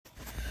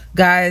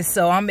Guys,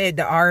 so I'm at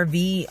the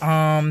RV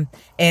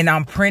and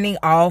I'm printing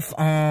off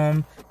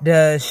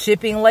the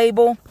shipping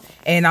label,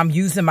 and I'm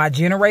using my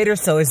generator,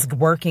 so it's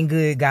working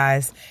good,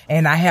 guys.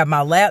 And I have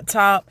my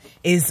laptop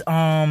is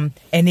and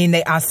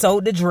then I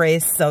sewed the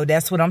dress, so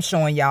that's what I'm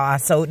showing y'all. I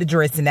sewed the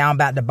dress and now I'm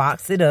about to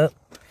box it up.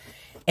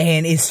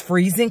 And it's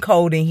freezing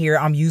cold in here.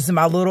 I'm using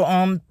my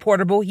little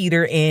portable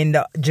heater, and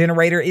the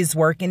generator is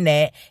working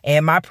that,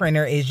 and my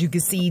printer. As you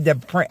can see,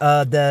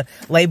 the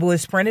label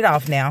is printed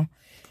off now.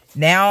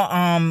 Now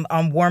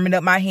I'm warming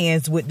up my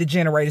hands with the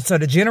generator. So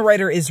the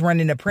generator is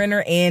running the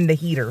printer and the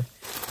heater.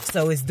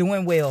 So it's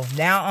doing well.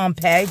 Now I'm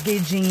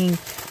packaging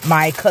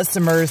my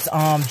customer's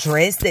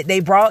dress that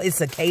they brought.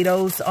 It's a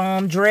Kato's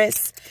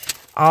dress.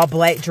 All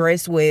black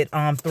dress with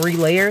 3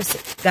 layers.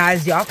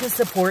 Guys, y'all can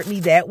support me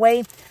that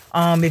way.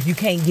 If you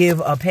can't give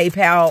a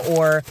PayPal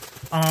or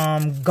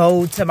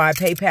go to my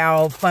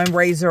PayPal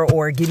fundraiser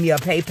or give me a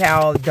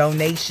PayPal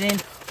donation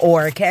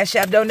or a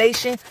Cashapp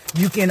donation,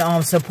 you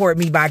can support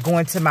me by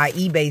going to my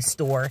eBay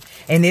store,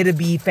 and it'll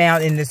be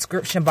found in the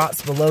description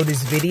box below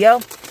this video.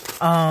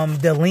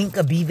 The link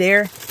will be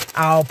there.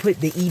 I'll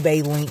put the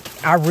eBay link.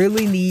 I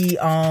really need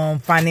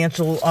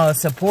financial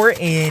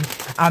support, and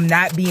I'm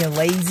not being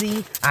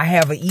lazy. I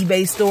have an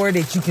eBay store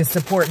that you can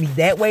support me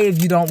that way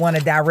if you don't want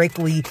to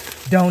directly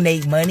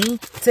donate money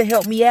to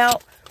help me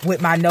out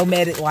with my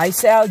nomadic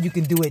lifestyle. You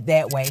can do it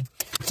that way.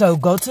 So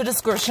go to the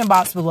description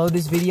box below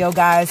this video,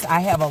 guys. I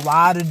have a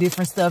lot of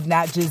different stuff,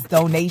 not just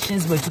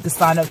donations, but you can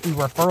sign up through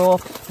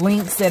referral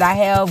links that I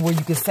have where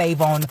you can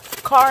save on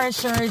car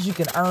insurance. You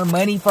can earn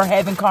money for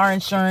having car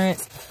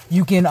insurance.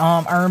 You can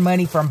earn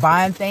money from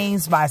buying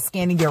things by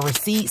scanning your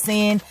receipts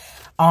in.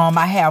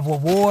 I have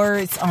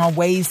rewards,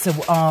 ways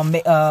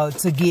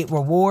to get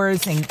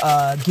rewards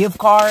and gift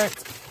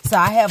cards. So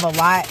I have a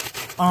lot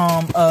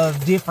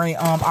of different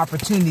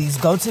opportunities.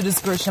 Go to the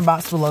description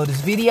box below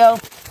this video.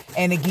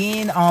 And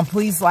again,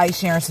 please like,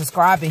 share, and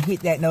subscribe, and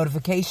hit that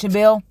notification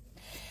bell.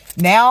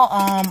 Now,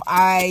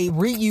 I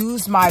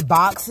reuse my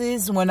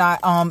boxes when I,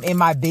 in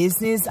my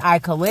business. I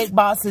collect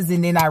boxes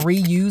and then I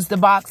reuse the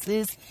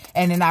boxes,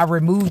 and then I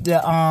remove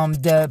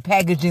the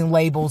packaging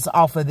labels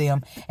off of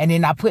them. And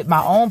then I put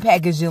my own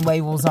packaging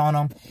labels on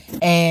them.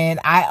 And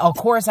of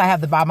course, I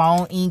have to buy my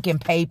own ink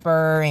and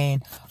paper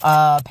and,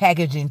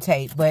 packaging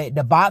tape. But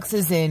the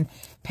boxes and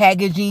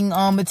packaging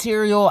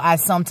material, I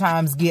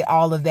sometimes get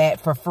all of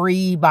that for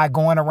free by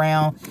going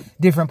around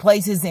different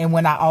places, and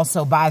when I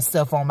also buy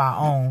stuff on my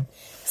own.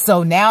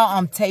 So now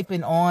I'm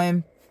taping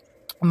on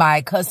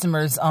my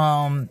customer's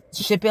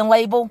shipping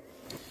label.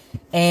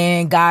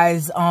 And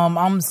guys,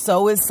 I'm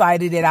so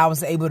excited that I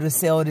was able to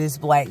sell this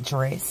black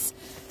dress.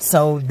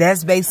 So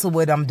that's basically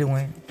what I'm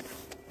doing.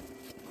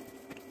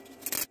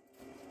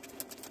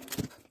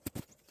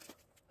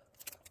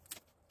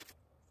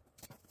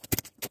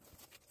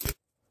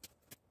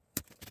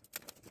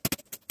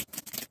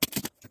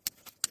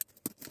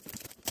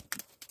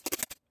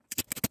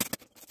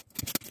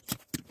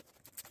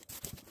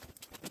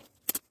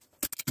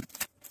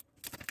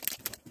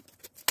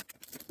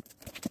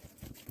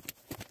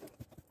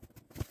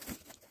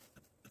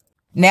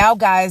 Now,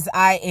 guys,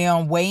 I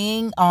am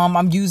weighing.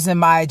 I'm using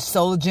my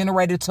solar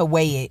generator to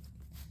weigh it.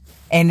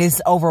 And it's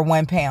over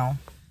 1 pound.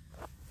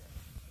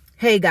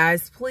 Hey,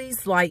 guys,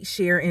 please like,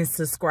 share, and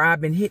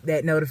subscribe, and hit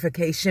that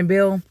notification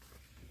bell.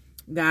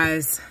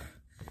 Guys,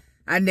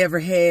 I never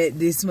had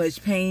this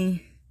much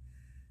pain.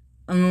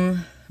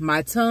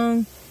 My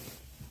tongue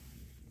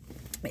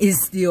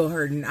is still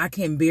hurting. I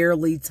can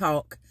barely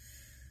talk.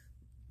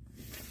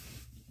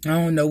 I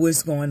don't know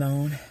what's going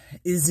on.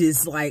 It's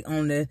just like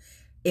on the...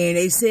 And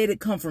they said it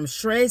come from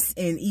stress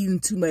and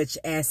eating too much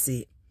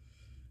acid.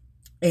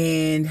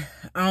 And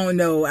I don't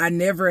know. I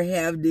never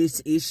have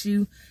this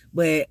issue.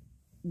 But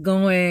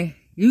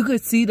you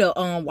could see the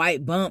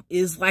white bump.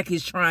 It's like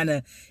it's trying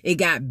to, it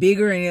got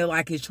bigger and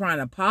like it's trying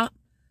to pop.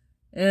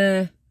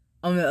 On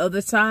the other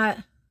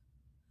side,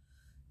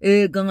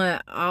 it's going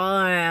all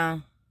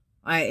around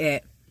like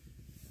that.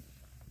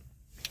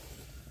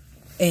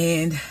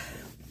 And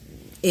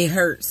it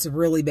hurts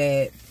really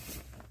bad.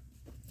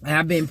 And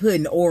I've been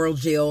putting oral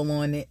gel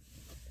on it.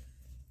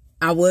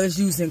 I was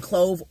using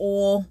clove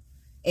oil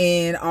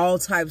and all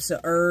types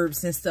of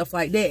herbs and stuff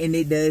like that. And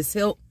it does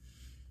help.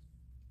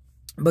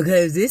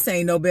 Because this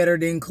ain't no better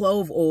than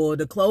clove oil.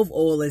 The clove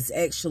oil is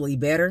actually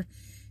better.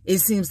 It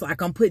seems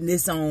like I'm putting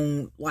this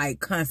on like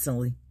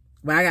constantly.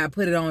 But I got to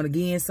put it on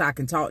again so I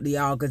can talk to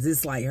y'all because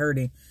it's like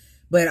hurting.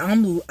 But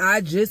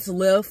I just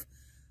left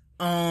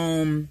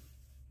the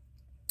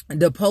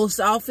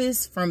post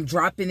office from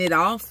dropping it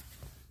off.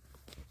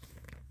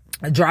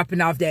 Dropping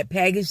off that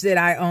package that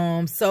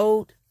I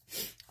sold.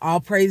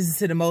 All praises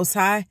to the Most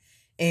High.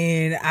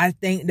 And I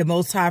thank the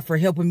Most High for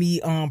helping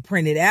me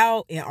print it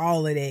out and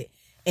all of that.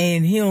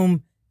 And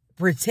him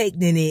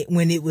protecting it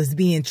when it was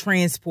being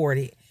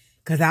transported.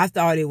 Because I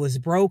thought it was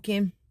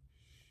broken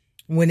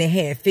when it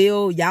had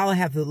failed. Y'all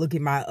have to look at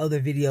my other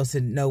videos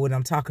to know what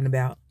I'm talking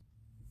about.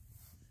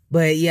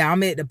 But yeah,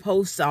 I'm at the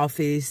post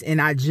office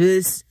and I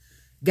just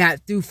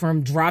got through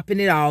from dropping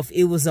it off.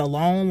 It was a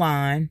long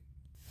line.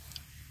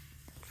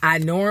 I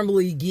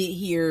normally get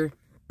here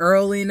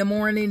early in the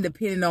morning,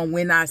 depending on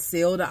when I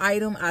sell the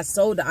item. I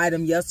sold the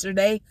item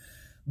yesterday,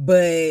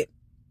 but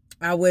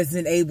I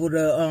wasn't able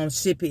to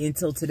ship it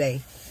until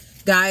today.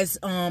 Guys,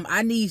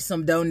 I need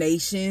some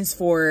donations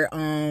for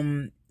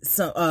some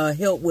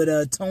help with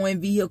a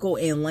towing vehicle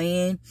and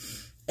land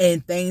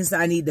and things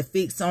I need to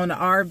fix on the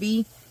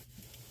RV.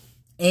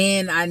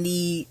 And I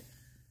need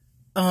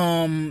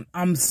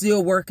I'm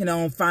still working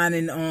on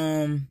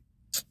finding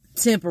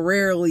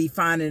temporarily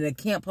finding a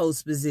camp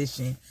host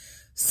position.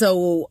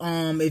 So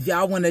if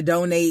y'all want to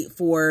donate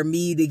for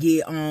me to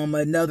get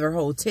another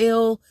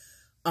hotel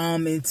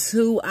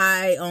until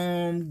I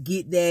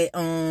get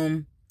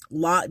that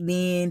locked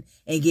in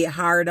and get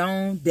hired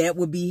on, that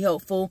would be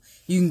helpful.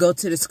 You can go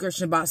to the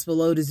description box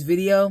below this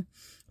video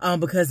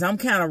because I'm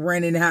kind of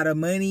running out of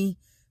money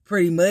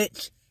pretty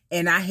much,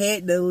 and I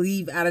had to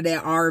leave out of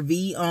that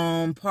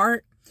RV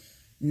part,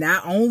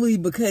 not only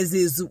because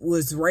it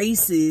was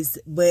racist,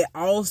 but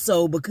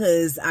also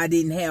because I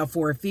didn't have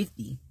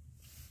 $450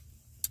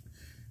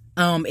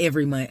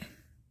 every month.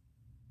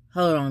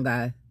 Hold on,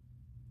 guys.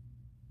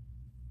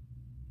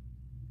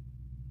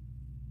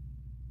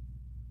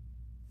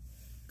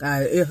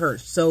 God, it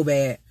hurts so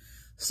bad.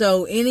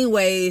 So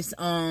anyways,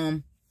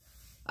 I'll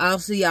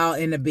see y'all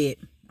in a bit.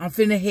 I'm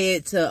finna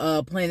head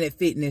to Planet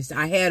Fitness.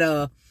 I had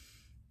a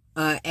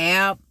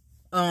abs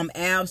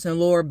and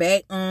lower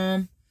back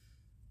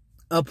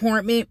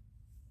appointment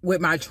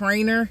with my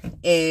trainer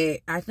at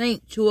I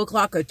think 2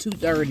 o'clock or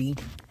 2:30.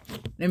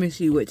 Let me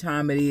see what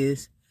time it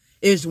is.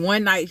 It's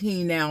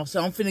 1:19 now,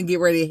 so I'm finna get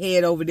ready to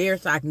head over there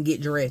so I can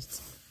get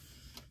dressed.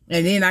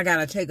 And then I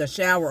gotta take a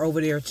shower over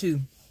there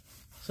too.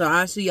 So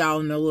I'll see y'all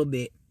in a little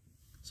bit.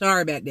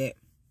 Sorry about that.